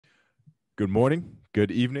Good morning, good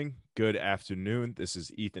evening, good afternoon. This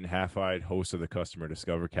is Ethan Halfide, host of the Customer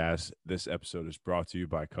Discovercast. This episode is brought to you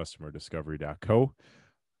by CustomerDiscovery.co.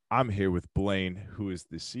 I'm here with Blaine, who is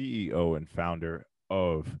the CEO and founder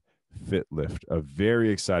of FitLift, a very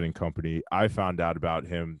exciting company. I found out about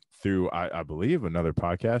him through, I believe, another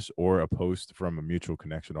podcast or a post from a mutual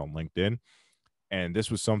connection on LinkedIn. And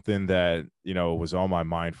this was something that, was on my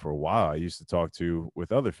mind for a while. I used to talk to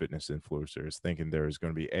with other fitness influencers thinking there was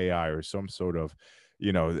going to be AI or some sort of,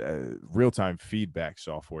 real-time feedback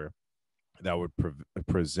software that would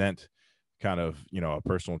present kind of, a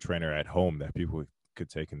personal trainer at home that people could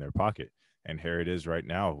take in their pocket. And here it is right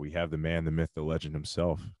now. We have the man, the myth, the legend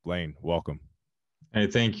himself. Blaine, welcome. Hey,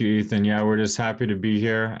 thank you, Ethan. Yeah, we're just happy to be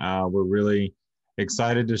here. We're really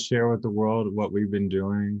excited to share with the world what we've been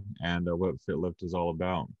doing and what FitLift is all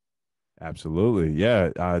about. Absolutely. Yeah.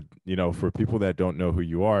 For people that don't know who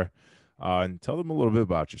you are, and tell them a little bit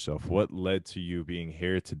about yourself. What led to you being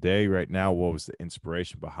here today, right now? What was the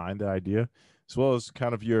inspiration behind the idea, as well as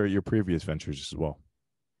kind of your previous ventures as well?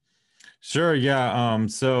 Sure, yeah.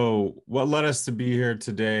 So what led us to be here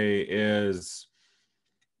today is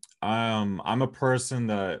I'm a person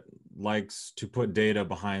that likes to put data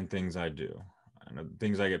behind things I do and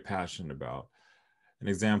things I get passionate about. An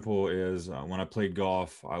example is when I played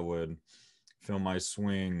golf, I would film my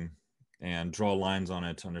swing and draw lines on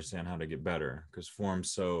it to understand how to get better because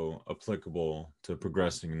form's so applicable to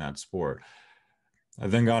progressing in that sport. I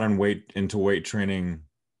then got into weight training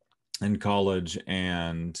in college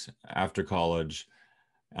and after college,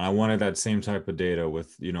 and I wanted that same type of data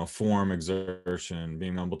with form, exertion,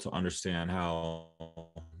 being able to understand how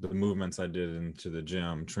the movements I did into the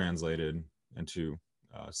gym translated into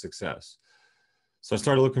success. So I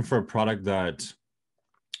started looking for a product that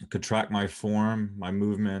could track my form, my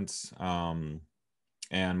movements, and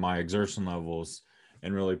my exertion levels,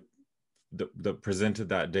 and really presented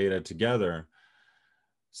that data together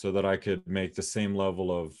so that I could make the same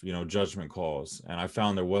level of judgment calls. And I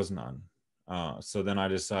found there was none. So then I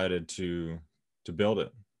decided to build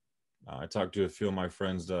it. I talked to a few of my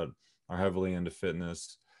friends that are heavily into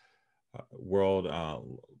fitness world. A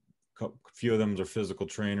few of them are physical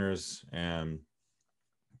trainers, and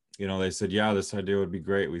they said, yeah, this idea would be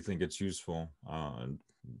great. We think it's useful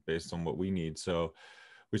based on what we need. So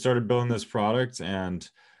we started building this product, and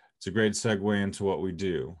it's a great segue into what we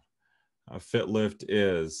do. FitLift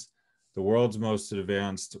is the world's most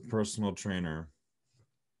advanced personal trainer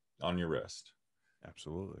on your wrist.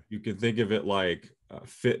 Absolutely. You can think of it like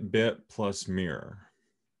Fitbit plus mirror.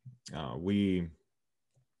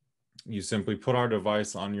 You simply put our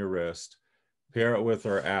device on your wrist, pair it with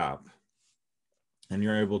our app, and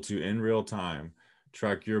you're able to, in real time,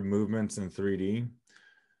 track your movements in 3D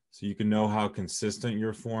so you can know how consistent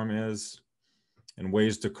your form is and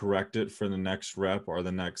ways to correct it for the next rep or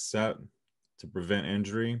the next set to prevent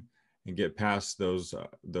injury and get past those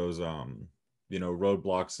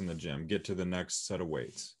roadblocks in the gym, get to the next set of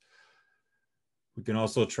weights. We can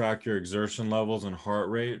also track your exertion levels and heart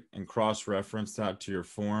rate and cross-reference that to your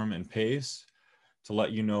form and pace to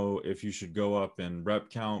let you know if you should go up in rep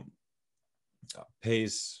count,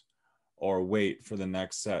 pace, or weight for the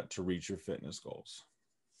next set to reach your fitness goals.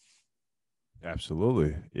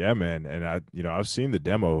 Absolutely. Yeah, man. And I've seen the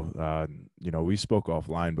demo. We spoke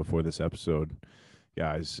offline before this episode,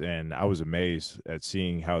 guys, and I was amazed at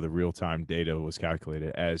seeing how the real-time data was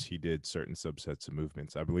calculated as he did certain subsets of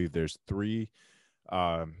movements. I believe there's three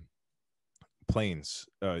um, planes,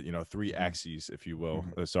 three axes, if you will.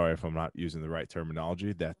 Sorry if I'm not using the right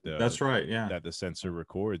terminology. That's right. Yeah. That the sensor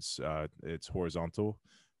records. It's horizontal,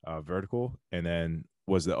 vertical, and then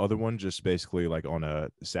was the other one just basically like on a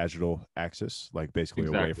sagittal axis, like basically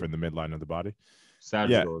away Exactly. from the midline of the body? Yeah.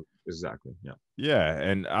 Sagittal. Exactly. Yeah. Yeah,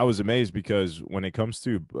 and I was amazed because when it comes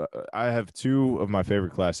to, I have two of my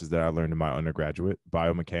favorite classes that I learned in my undergraduate,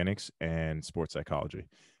 biomechanics and sports psychology.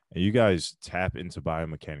 And you guys tap into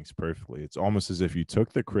biomechanics perfectly. It's almost as if you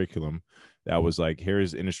took the curriculum that was like,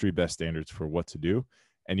 here's industry best standards for what to do,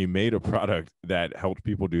 and you made a product that helped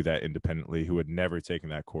people do that independently who had never taken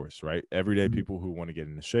that course, right? Everyday people who want to get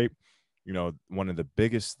into shape. One of the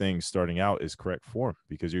biggest things starting out is correct form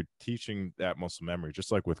because you're teaching that muscle memory.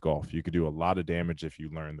 Just like with golf, you could do a lot of damage if you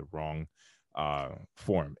learn the wrong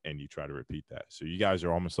form and you try to repeat that. So you guys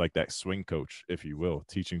are almost like that swing coach, if you will,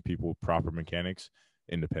 teaching people proper mechanics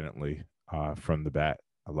independently from the bat.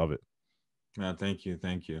 I love it. Yeah. Thank you.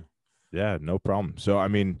 Thank you. Yeah, no problem. So, I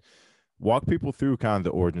mean, walk people through kind of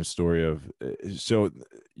the origin story of so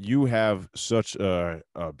you have such a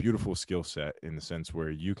beautiful skill set in the sense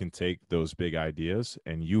where you can take those big ideas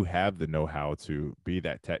and you have the know-how to be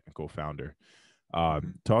that technical founder.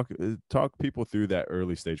 Talk people through that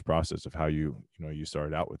early stage process of how you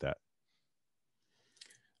started out with that.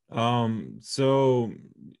 So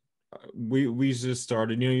we just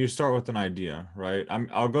started, you start with an idea, right?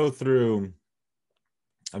 I'll go through,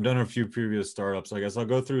 I've done a few previous startups. I guess I'll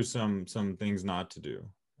go through some things not to do.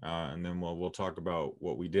 And then we'll talk about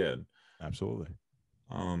what we did. Absolutely.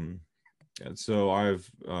 And so I've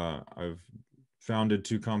founded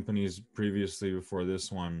two companies previously before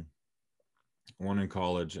this one in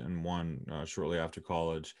college and one shortly after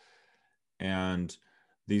college. And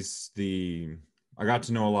I got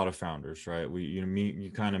to know a lot of founders, right?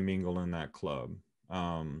 You kind of mingle in that club.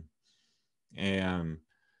 And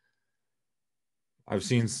I've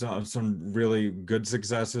seen some really good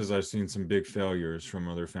successes. I've seen some big failures from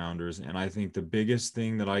other founders. And I think the biggest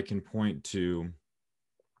thing that I can point to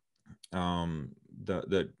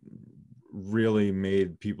that really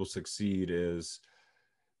made people succeed is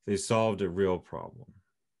they solved a real problem.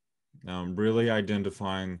 Really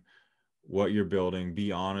identifying what you're building,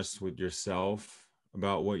 be honest with yourself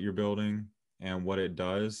about what you're building and what it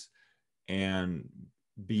does, and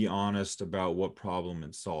be honest about what problem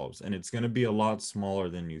it solves. And it's going to be a lot smaller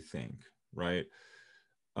than you think, right?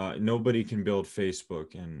 Nobody can build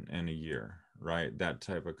Facebook in a year, right? That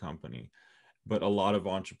type of company. But a lot of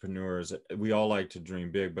entrepreneurs, we all like to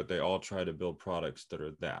dream big, but they all try to build products that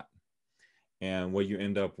are that. And what you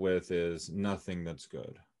end up with is nothing that's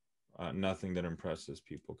good, nothing that impresses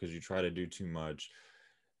people because you try to do too much.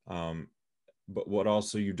 But what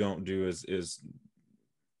also you don't do is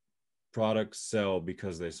products sell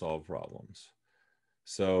because they solve problems.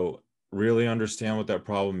 So really understand what that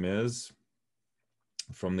problem is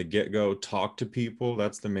from the get-go. Talk to people.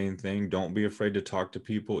 That's the main thing. Don't be afraid to talk to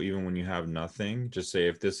people even when you have nothing. Just say,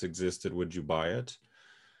 if this existed, would you buy it?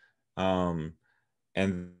 And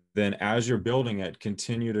then as you're building it,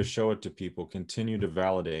 continue to show it to people, continue to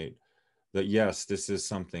validate that yes, this is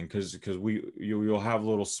something, because you'll have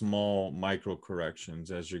little small micro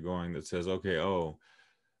corrections as you're going that says, okay, oh,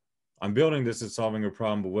 I'm building this, it's solving a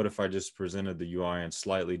problem, but what if I just presented the UI and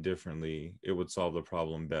slightly differently, it would solve the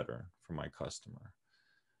problem better for my customer.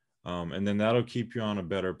 And then that'll keep you on a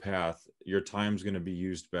better path. Your time's going to be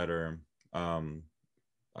used better. I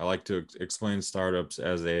like to explain startups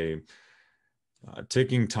as a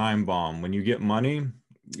ticking time bomb. When you get money,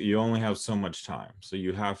 you only have so much time. So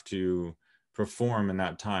you have to perform in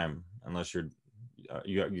that time, unless you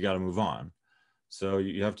got to move on. So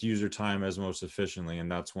you have to use your time as most efficiently.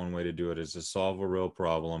 And that's one way to do it, is to solve a real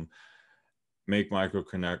problem, make micro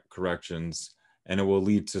corrections, and it will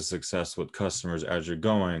lead to success with customers as you're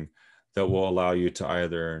going, that will allow you to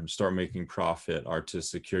either start making profit or to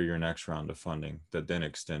secure your next round of funding that then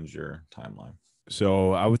extends your timeline.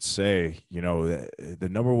 So I would say, the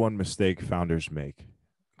number one mistake founders make,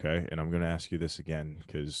 okay, and I'm going to ask you this again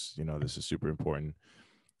because, this is super important.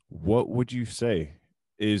 What would you say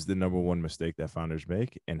is the number one mistake that founders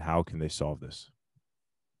make, and how can they solve this?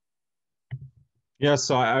 Yeah,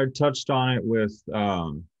 so I touched on it with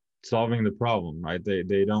solving the problem, right?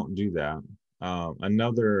 They don't do that. I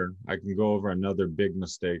can go over another big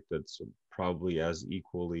mistake that's probably as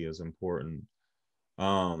equally as important,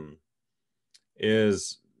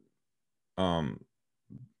 is um,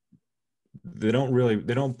 they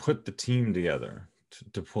don't put the team together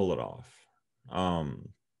to pull it off.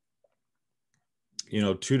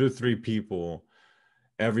 2 to 3 people,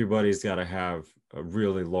 everybody's got to have a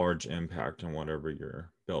really large impact on whatever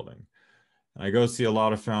you're building. And I go see a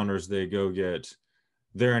lot of founders, they're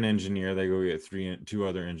an engineer, they go get two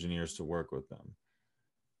other engineers to work with them.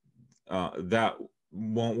 That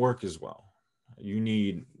won't work as well. You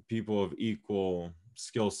need people of equal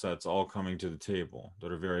skill sets all coming to the table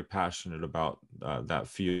that are very passionate about that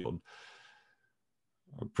field.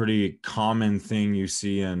 A pretty common thing you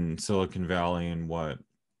see in Silicon Valley, and what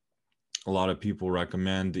a lot of people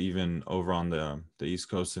recommend, even over on the East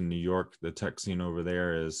Coast in New York, the tech scene over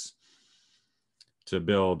there, is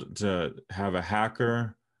to have a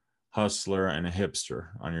hacker, hustler, and a hipster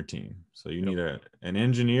on your team. So you need an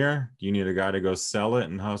engineer, you need a guy to go sell it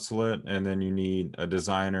and hustle it, and then you need a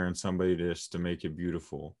designer and somebody just to make it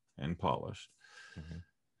beautiful and polished. Mm-hmm.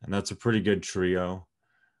 And that's a pretty good trio.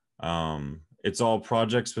 It's all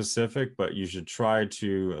project specific, but you should try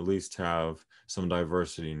to at least have some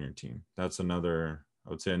diversity in your team. That's I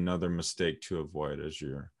would say another mistake to avoid as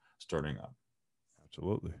you're starting up.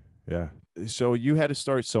 Absolutely. Yeah. So you had to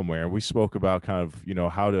start somewhere. We spoke about kind of,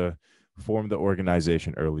 how to form the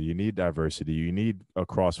organization early. You need diversity. You need a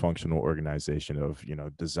cross-functional organization of,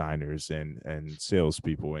 designers and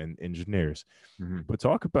salespeople and engineers. Mhm. But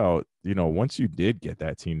talk about, once you did get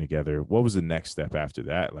that team together, what was the next step after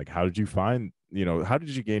that? Like, how did you find, how did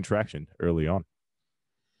you gain traction early on?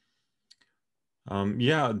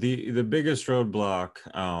 Yeah, the biggest roadblock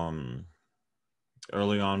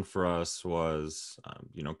early on for us was,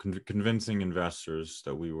 convincing investors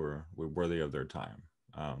that we were worthy of their time.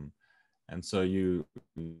 And so you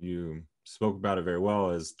spoke about it very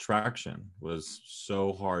well. As traction was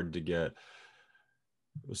so hard to get,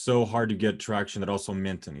 traction that also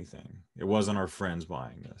meant anything. It wasn't our friends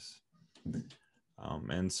buying this.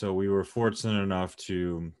 And so we were fortunate enough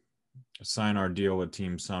to sign our deal with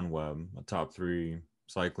Team Sunweb, a top 3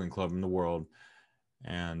 cycling club in the world.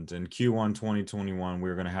 And in Q1 2021, we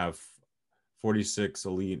were going to have 46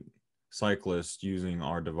 elite cyclists using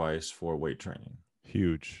our device for weight training.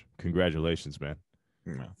 Huge. Congratulations, man.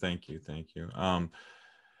 Yeah, thank you.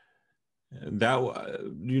 That,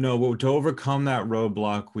 to overcome that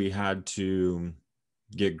roadblock, we had to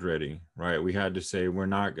get gritty, right? We had to say, we're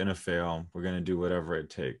not going to fail. We're going to do whatever it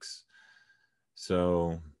takes.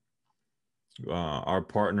 So our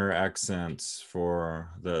partner Xsense,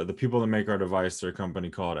 for the people that make our device, their company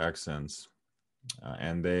called Xsense,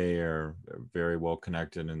 and they are very well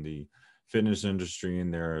connected in the fitness industry,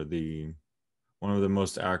 and they're one of the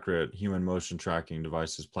most accurate human motion tracking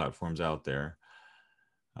devices platforms out there.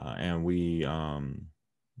 And we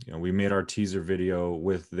made our teaser video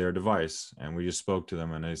with their device, and we just spoke to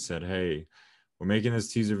them, and they said, hey, we're making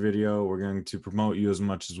this teaser video. We're going to promote you as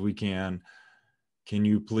much as we can. Can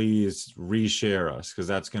you please reshare us? Because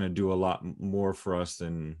that's going to do a lot more for us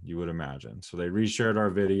than you would imagine. So they reshared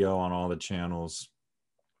our video on all the channels.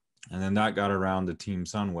 And then that got around to Team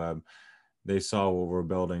Sunweb. They saw what we're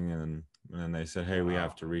building, and then they said, hey, we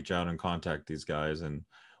have to reach out and contact these guys. And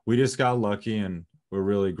we just got lucky, and we're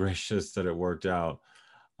really gracious that it worked out.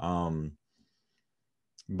 But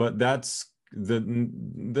that's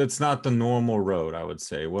not the normal road, I would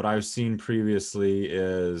say. What I've seen previously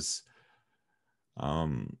is,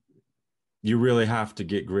 you really have to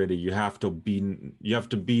get gritty. You have to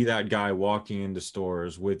be that guy walking into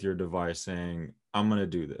stores with your device saying, I'm going to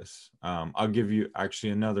do this. I'll give you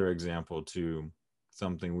actually another example to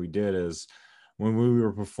something we did. Is when we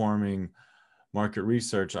were performing market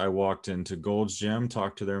research, I walked into Gold's Gym,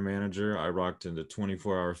 talked to their manager. I walked into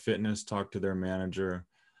 24-Hour Fitness, talked to their manager.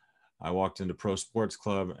 I walked into Pro Sports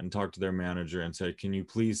Club and talked to their manager and said, can you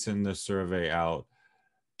please send this survey out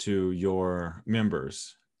to your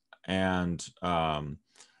members? And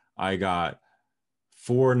I got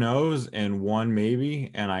 4 no's and 1 maybe,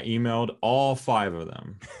 and I emailed all 5 of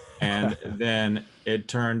them. And then it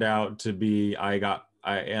turned out to be,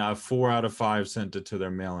 I 4 out of 5 sent it to their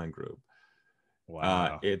mailing group.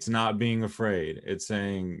 Wow. It's not being afraid. It's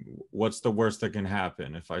saying, what's the worst that can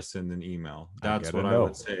happen if I send an email? That's what I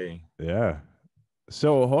would say. Yeah.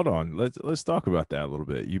 So hold on. Let's talk about that a little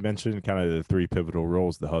bit. You mentioned kind of the 3 pivotal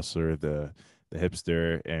roles: the hustler, the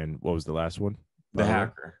hipster, and what was the last one? The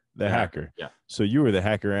hacker. The hacker. Yeah. So you were the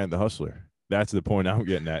hacker and the hustler. That's the point I'm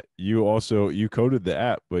getting at. You coded the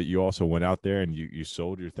app, but you also went out there and you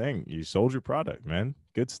sold your thing. You sold your product, man.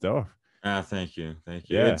 Good stuff. Thank you.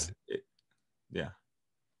 Yeah. Yeah.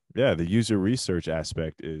 Yeah, the user research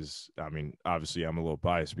aspect is, I mean, obviously I'm a little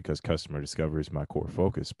biased because customer discovery is my core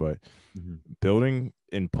focus, but building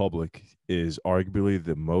in public is arguably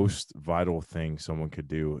the most vital thing someone could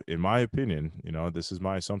do, in my opinion. This is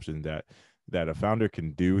my assumption, that a founder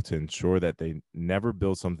can do to ensure that they never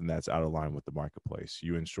build something that's out of line with the marketplace.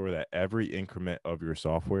 You ensure that every increment of your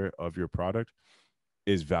software, of your product,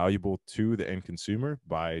 is valuable to the end consumer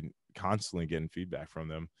by constantly getting feedback from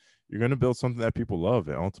them. You're going to build something that people love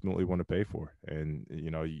and ultimately want to pay for. And,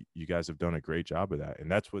 you guys have done a great job of that. And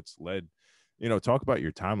that's what's led, talk about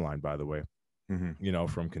your timeline, by the way,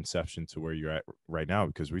 from conception to where you're at right now,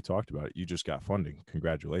 because we talked about it. You just got funding.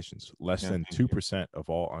 Congratulations. Less than 2% of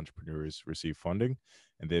all entrepreneurs receive funding,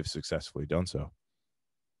 and they've successfully done so.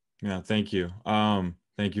 Yeah. Thank you.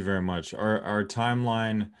 Thank you very much. Our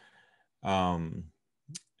timeline,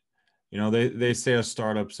 they say a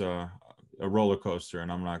startup's a roller coaster,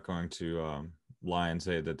 and I'm not going to lie and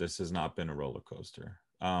say that this has not been a roller coaster.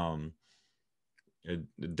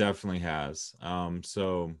 It definitely has.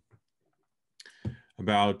 So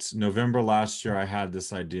about November last year, I had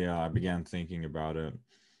this idea. I began thinking about it.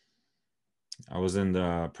 I was in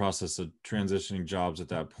the process of transitioning jobs at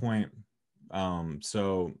that point.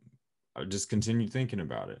 So I just continued thinking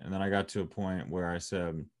about it. And then I got to a point where I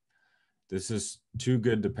said, this is too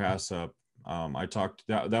good to pass up. I talked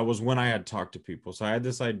that was when I had talked to people. So I had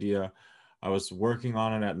this idea. I was working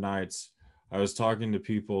on it at nights. I was talking to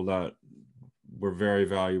people that were very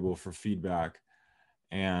valuable for feedback.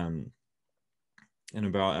 And in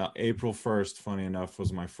about April 1st, funny enough,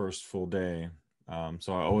 was my first full day.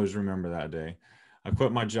 So I always remember that day. I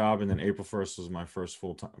quit my job, and then April 1st was my first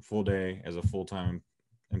full day as a full-time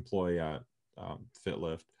employee at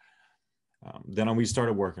FitLift. Then we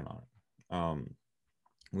started working on it.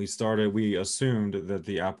 We assumed that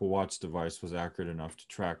the Apple Watch device was accurate enough to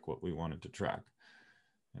track what we wanted to track.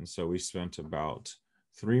 And so we spent about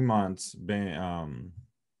 3 months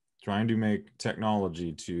trying to make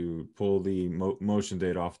technology to pull the motion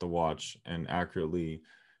data off the watch and accurately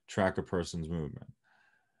track a person's movement.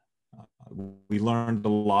 We learned a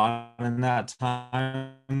lot in that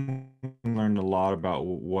time. We learned a lot about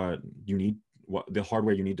what the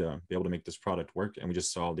hardware you need to be able to make this product work. And we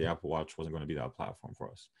just saw the Apple Watch wasn't going to be that platform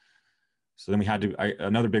for us. So then we had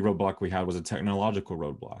another big roadblock we had was a technological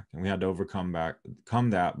roadblock. And we had to overcome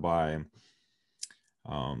that by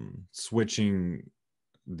switching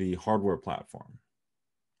the hardware platform.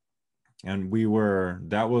 And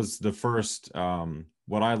that was the first,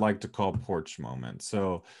 what I like to call porch moment.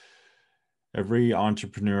 So every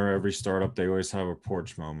entrepreneur, every startup, they always have a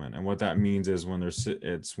porch moment. And what that means is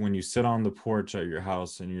it's when you sit on the porch at your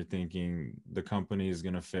house and you're thinking the company is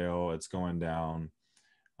going to fail, it's going down,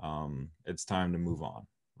 it's time to move on,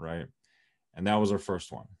 right? And that was our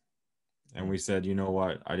first one. And we said, you know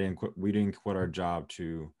what? We didn't quit our job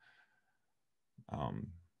to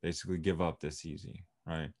basically give up this easy,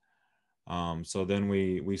 right? So then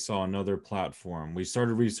we saw another platform. We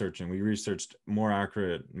started researching. We researched more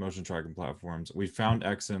accurate motion tracking platforms. We found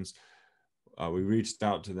Xsense. We reached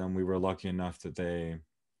out to them. We were lucky enough that they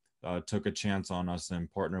took a chance on us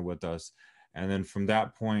and partnered with us. And then from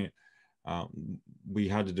that point, we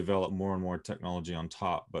had to develop more and more technology on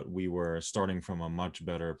top, but we were starting from a much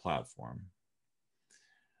better platform.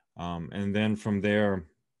 And then from there,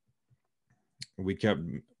 we kept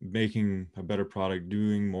making a better product,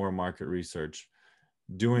 doing more market research,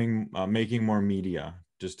 making more media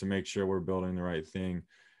just to make sure we're building the right thing.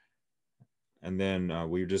 And then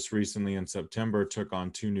we just recently in September took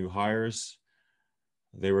on 2 new hires.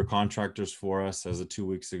 They were contractors for us. As of 2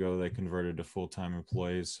 weeks ago, they converted to full-time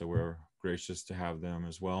employees. So we're gracious to have them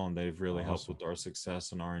as well. And they've really helped with our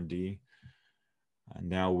success in R&D. And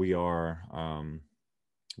now we are on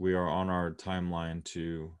our timeline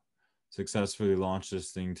to successfully launch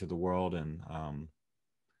this thing to the world and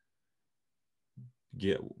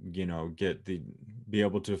be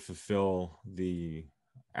able to fulfill the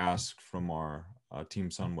ask from our Team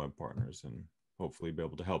Sunweb partners and hopefully be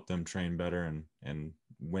able to help them train better and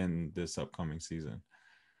win this upcoming season.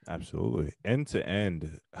 Absolutely. End to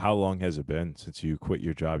end, how long has it been since you quit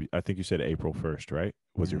your job? I think you said April 1st, right?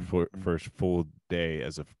 Was your first full day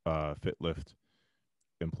as a FitLift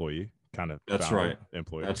employee, kind of That's right.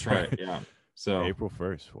 Employee. That's right. Yeah. So April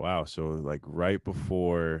 1st. Wow. So like right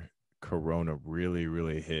before Corona really,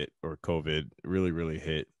 really hit, or COVID really, really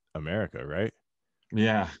hit America, right?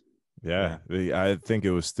 yeah. Yeah. I think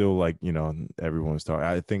it was still like, everyone was talking.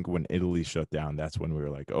 I think when Italy shut down, that's when we were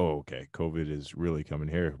like, oh, okay, COVID is really coming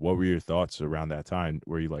here. What were your thoughts around that time?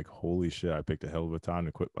 Were you like, holy shit, I picked a hell of a time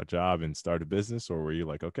to quit my job and start a business? Or were you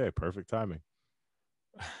like, okay, perfect timing?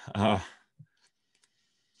 Yeah,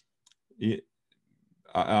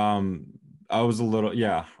 I was a little,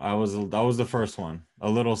 that was the first one. A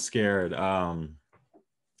little scared. Thought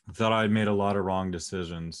I'd made a lot of wrong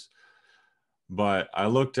decisions, but I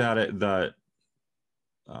looked at it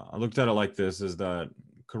like this: is that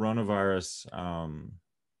coronavirus?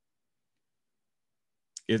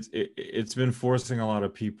 It's been forcing a lot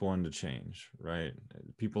of people into change, right?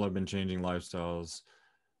 People have been changing lifestyles,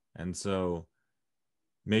 and so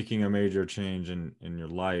making a major change in your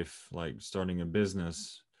life, like starting a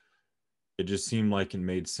business, it just seemed like it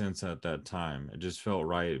made sense at that time. It just felt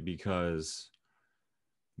right because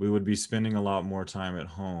we would be spending a lot more time at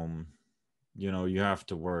home. You have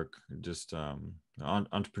to work. Just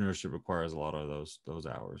entrepreneurship requires a lot of those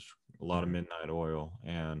hours, a lot of midnight oil.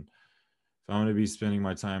 And if I'm going to be spending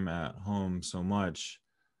my time at home so much,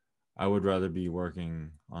 I would rather be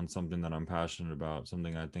working on something that I'm passionate about,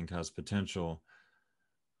 something I think has potential.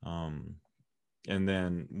 And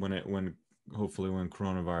then when hopefully when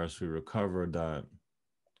coronavirus we recovered, that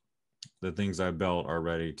the things I built are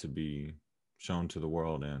ready to be shown to the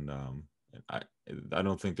world. And I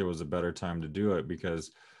don't think there was a better time to do it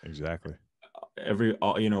because exactly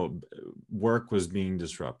work was being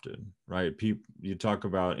disrupted, right? You talk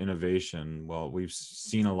about innovation. Well, we've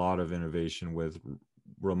seen a lot of innovation with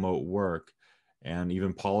remote work, and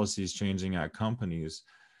even policies changing at companies.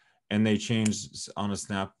 And they changed on a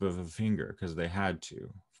snap of a finger because they had to.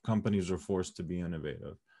 Companies were forced to be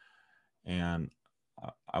innovative. And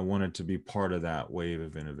I wanted to be part of that wave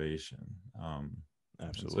of innovation. And so,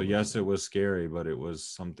 Absolutely. yes, it was scary, but it was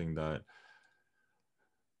something that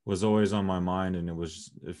was always on my mind. And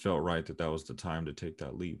it felt right that that was the time to take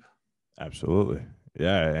that leap. Absolutely.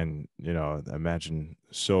 Yeah. And, imagine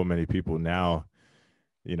so many people now,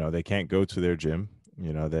 they can't go to their gym.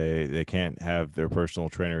 They can't have their personal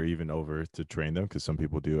trainer even over to train them because some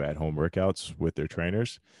people do at home workouts with their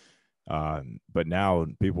trainers. But now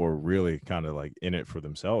people are really kind of like in it for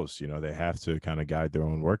themselves. They have to kind of guide their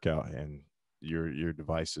own workout, and your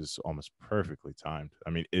device is almost perfectly timed. I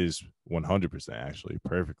mean, is 100% actually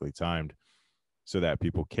perfectly timed so that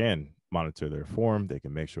people can monitor their form. They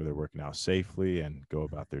can make sure they're working out safely and go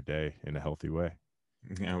about their day in a healthy way.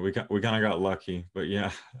 Yeah, we kind of got lucky, but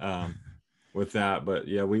yeah, with that. But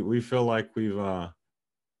yeah, we feel like we've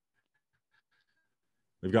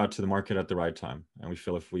got to the market at the right time, and we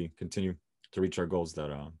feel if we continue to reach our goals that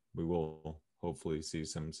we will hopefully see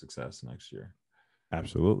some success next year.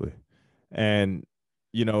 Absolutely. And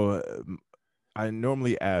you know, I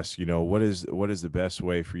normally ask, what is the best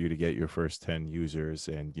way for you to get your first 10 users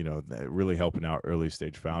and, really helping out early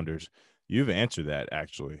stage founders. You've answered that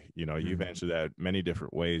actually. You've Mm-hmm. answered that many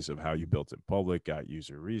different ways of how you built it public, got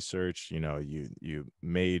user research, you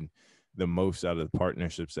made the most out of the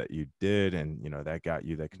partnerships that you did, and that got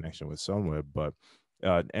you that connection with Sunweb. But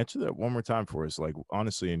answer that one more time for us. Like,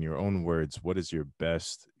 honestly, in your own words, what is your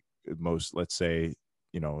best, most, let's say,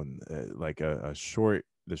 like a short,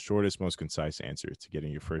 the shortest, most concise answer to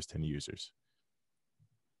getting your first 10 users?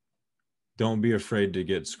 Don't be afraid to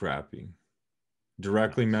get scrappy.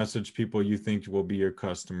 Directly Nice. message people you think will be your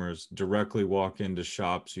customers. Directly walk into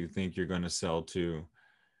shops you think you're going to sell to.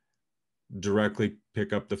 Directly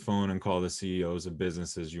pick up the phone and call the CEOs of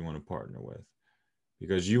businesses you want to partner with,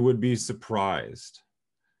 because you would be surprised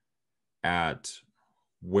at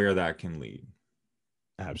where that can lead.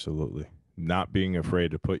 Absolutely. Not being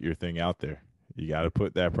afraid to put your thing out there. You got to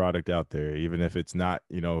put that product out there, even if it's not,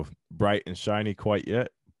 bright and shiny quite yet,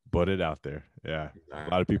 put it out there. Yeah. A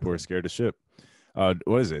lot of people are Exactly. scared to ship.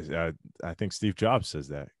 What is it? I think Steve Jobs says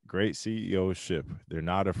that great CEOs ship. They're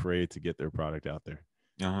not afraid to get their product out there.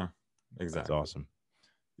 Uh-huh. That's Exactly. awesome.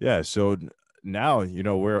 Yeah. So now,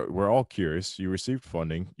 we're all curious. You received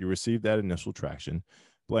funding, you received that initial traction.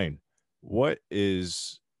 Blaine, what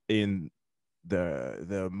is in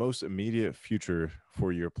the most immediate future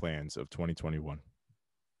for your plans of 2021?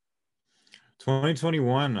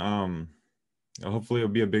 2021, hopefully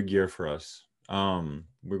it'll be a big year for us.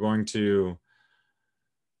 We're going to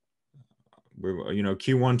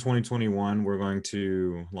Q1 2021, we're going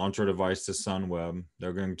to launch our device to Sunweb.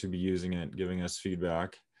 They're going to be using it, giving us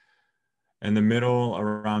feedback. In the middle,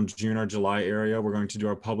 around June or July area, we're going to do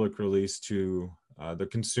our public release to the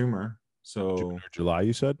consumer. June So or July,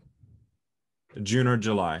 you said? June or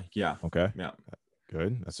July, yeah, Okay, yeah.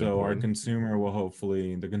 good. That's So our important. consumer will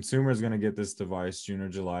hopefully, the consumer is going to get this device June or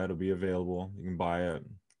July. It'll be available. You can buy it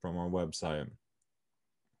from our website.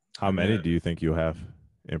 How And many then, do you think you'll have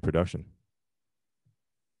in production?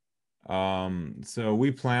 so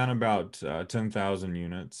we plan about 10,000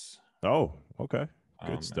 units. Oh, okay. Good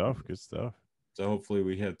And stuff. Good stuff. so hopefully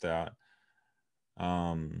we hit that.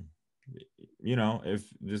 Um, if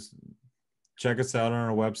just check us out on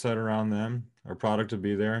our website around then. Our product will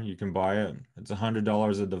be there. You can buy it. It's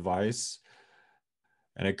 $100 a device,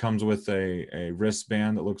 and it comes with a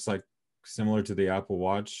wristband that looks like similar to the Apple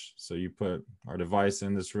Watch. So you put our device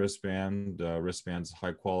in this wristband. The wristband's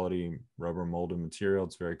high quality rubber molded material.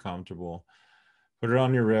 It's very comfortable. Put it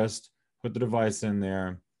on your wrist, put the device in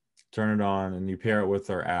there, turn it on, and you pair it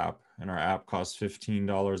with our app. And our app costs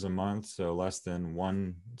 $15 a month, so less than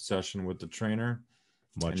one session with the trainer,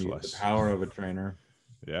 and Much you get the less. power of a trainer.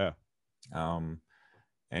 Yeah. Um,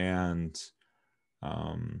 and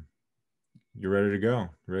um, you're ready to go,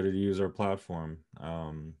 ready to use our platform.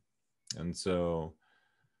 And so,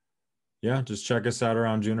 yeah, just check us out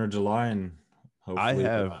around June or July, and I hopefully,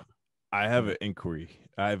 have I have yeah, an inquiry.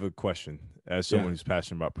 I have a question. As yeah. someone who's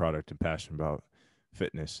passionate about product and passionate about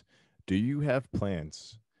fitness, do you have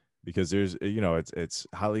plans? Because there's, it's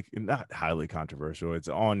highly, not highly controversial. It's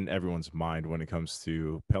on everyone's mind when it comes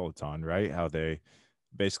to Peloton, right? How they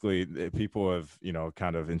basically, people have,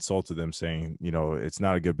 kind of insulted them, saying, it's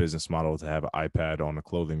not a good business model to have an iPad on a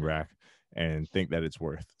clothing rack and think that it's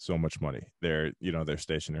worth so much money. They're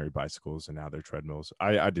stationary bicycles and now they're treadmills.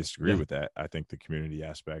 I disagree Yeah. with that. I think the community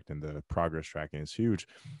aspect and the progress tracking is huge.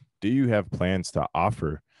 Do you have plans to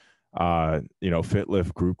offer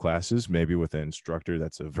FitLift group classes, maybe with an instructor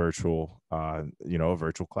that's a virtual, a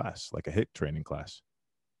virtual class, like a HIIT training class.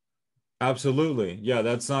 Absolutely. Yeah,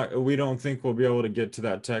 we don't think we'll be able to get to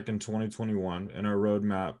that tech in 2021 in our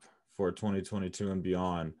roadmap for 2022 and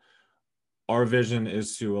beyond. Our vision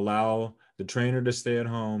is to allow the trainer to stay at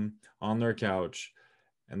home on their couch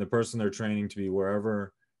and the person they're training to be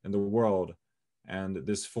wherever in the world. And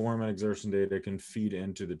this form and exertion data can feed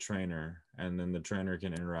into the trainer, and then the trainer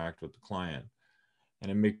can interact with the client.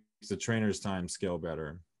 And it makes the trainer's time scale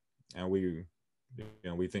better. And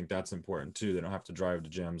we think that's important too. They don't have to drive to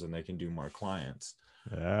gyms and they can do more clients.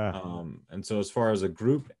 Yeah. And so as far as a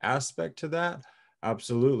group aspect to that,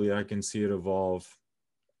 absolutely, I can see it evolve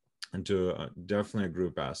into definitely a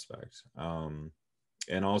group aspect.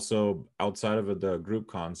 And also outside of the group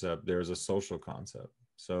concept, there's a social concept.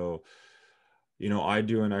 So, I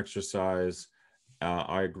do an exercise,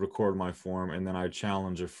 I record my form, and then I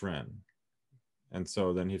challenge a friend. And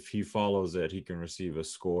so then if he follows it, he can receive a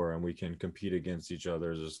score and we can compete against each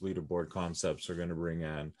other. As leaderboard concepts are going to bring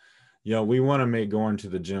in. We want to make going to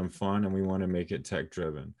the gym fun, and we want to make it tech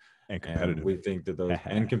driven. And And competitive. we think that those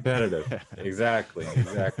and competitive. Exactly.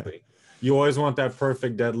 You always want that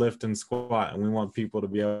perfect deadlift and squat, and we want people to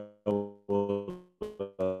be able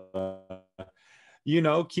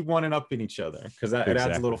to, keep one and upping each other, because it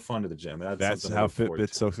adds a little fun to the gym. That's how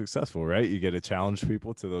Fitbit's so successful, right? You get to challenge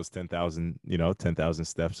people to those 10,000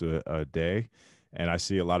 steps a day. And I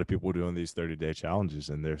see a lot of people doing these 30-day challenges,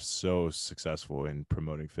 and they're so successful in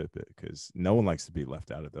promoting Fitbit because no one likes to be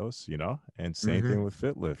left out of those. And same thing with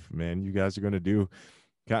FitLift, man. You guys are going to do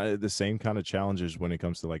kind of the same kind of challenges when it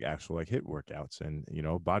comes to like actual like HIIT workouts and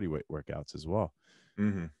body weight workouts as well.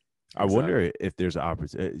 Mm-hmm. I wonder if there's an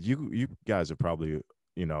opportunity. You guys are probably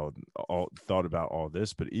all thought about all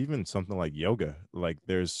this, but even something like yoga, like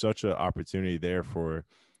there's such an opportunity there for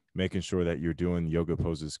making sure that you're doing yoga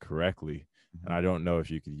poses correctly. And I don't know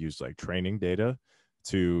if you could use like training data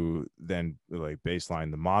to then like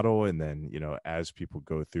baseline the model, and then as people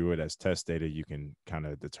go through it as test data, you can kind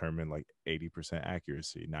of determine like 80%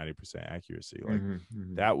 accuracy, 90% accuracy. Like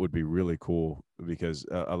that would be really cool, because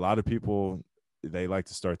a lot of people, they like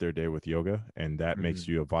to start their day with yoga, and that makes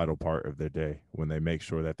you a vital part of their day when they make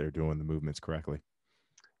sure that they're doing the movements correctly.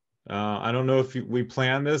 I don't know if we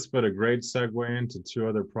planned this, but a great segue into two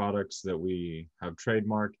other products that we have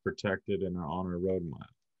trademarked, protected, and are on our roadmap.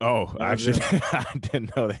 Oh, actually, I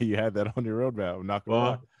didn't know that you had that on your roadmap. I'm not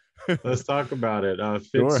gonna lie. Let's talk about it.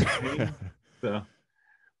 Sure. So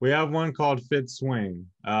we have one called Fit Swing,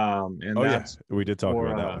 and that's we did talk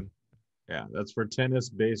about that one. Yeah, that's for tennis,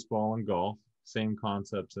 baseball, and golf. Same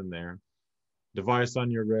concepts in there. Device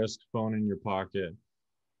on your wrist, phone in your pocket,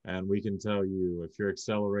 and we can tell you if you're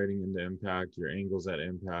accelerating into impact, your angles at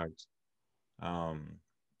impact, and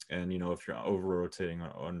if you're over rotating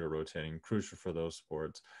or under rotating, crucial for those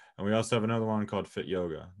sports. And we also have another one called Fit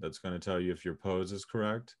Yoga that's going to tell you if your pose is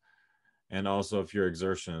correct, and also if your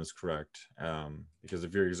exertion is correct. Because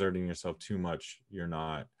if you're exerting yourself too much, you're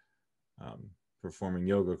not performing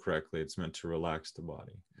yoga correctly. It's meant to relax the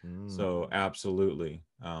body. So absolutely,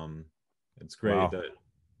 it's great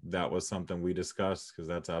that was something we discussed, because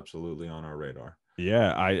that's absolutely on our radar.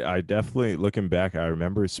 Yeah, I definitely, looking back, I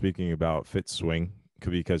remember speaking about Fit Swing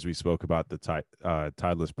because we spoke about the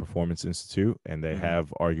Tideless Performance Institute, and they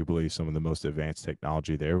have arguably some of the most advanced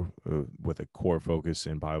technology there with a core focus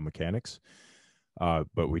in biomechanics.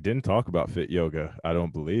 But we didn't talk about Fit Yoga, I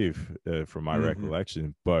don't believe, from my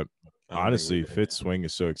recollection. But honestly, Fit Swing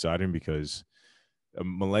is so exciting because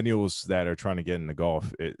millennials that are trying to get into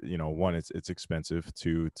golf, one, it's expensive.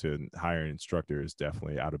 Two, to hire an instructor is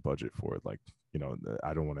definitely out of budget for it. Like,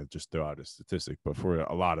 I don't want to just throw out a statistic, but for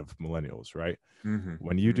a lot of millennials, right?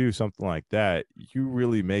 When you do something like that, you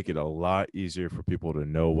really make it a lot easier for people to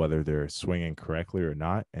know whether they're swinging correctly or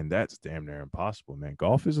not. And that's damn near impossible, man.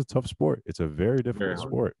 Golf is a tough sport. It's a very difficult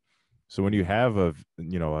sport. So when you have a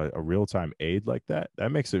real-time aid like that,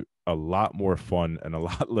 that makes it a lot more fun and a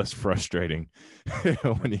lot less frustrating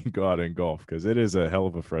when you can go out and golf, because it is a hell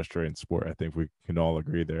of a frustrating sport. I think we can all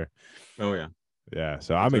agree there. Oh yeah. Yeah.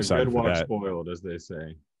 So I'm excited for that. Spoiled, as they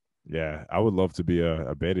say. Yeah. I would love to be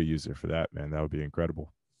a beta user for that, man. That would be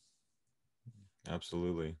incredible.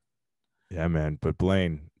 Absolutely. Yeah, man. But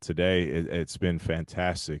Blaine, today it's been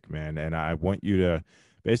fantastic, man. And I want you to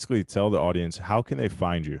basically tell the audience, how can they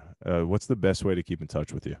find you? What's the best way to keep in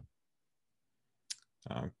touch with you?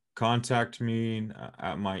 Contact me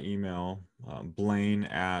at my email, Blaine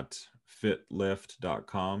at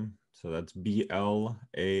fitlift.com. So that's BLAINE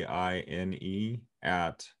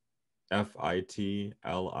at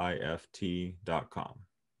FITLIFT.com.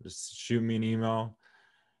 Just shoot me an email,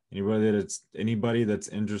 Anybody that's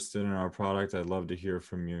interested in our product, I'd love to hear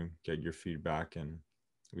from you, get your feedback. And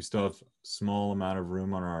we still have a small amount of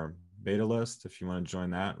room on our beta list. If you want to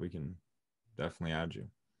join that, we can definitely add you.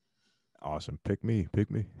 Awesome. Pick me.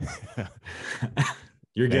 Pick me. You're Thank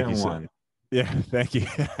you getting so one. Yeah, thank you.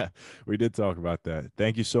 We did talk about that.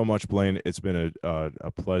 Thank you so much, Blaine. It's been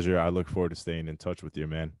a pleasure. I look forward to staying in touch with you,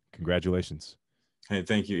 man. Congratulations. Hey,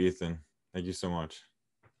 thank you, Ethan. Thank you so much.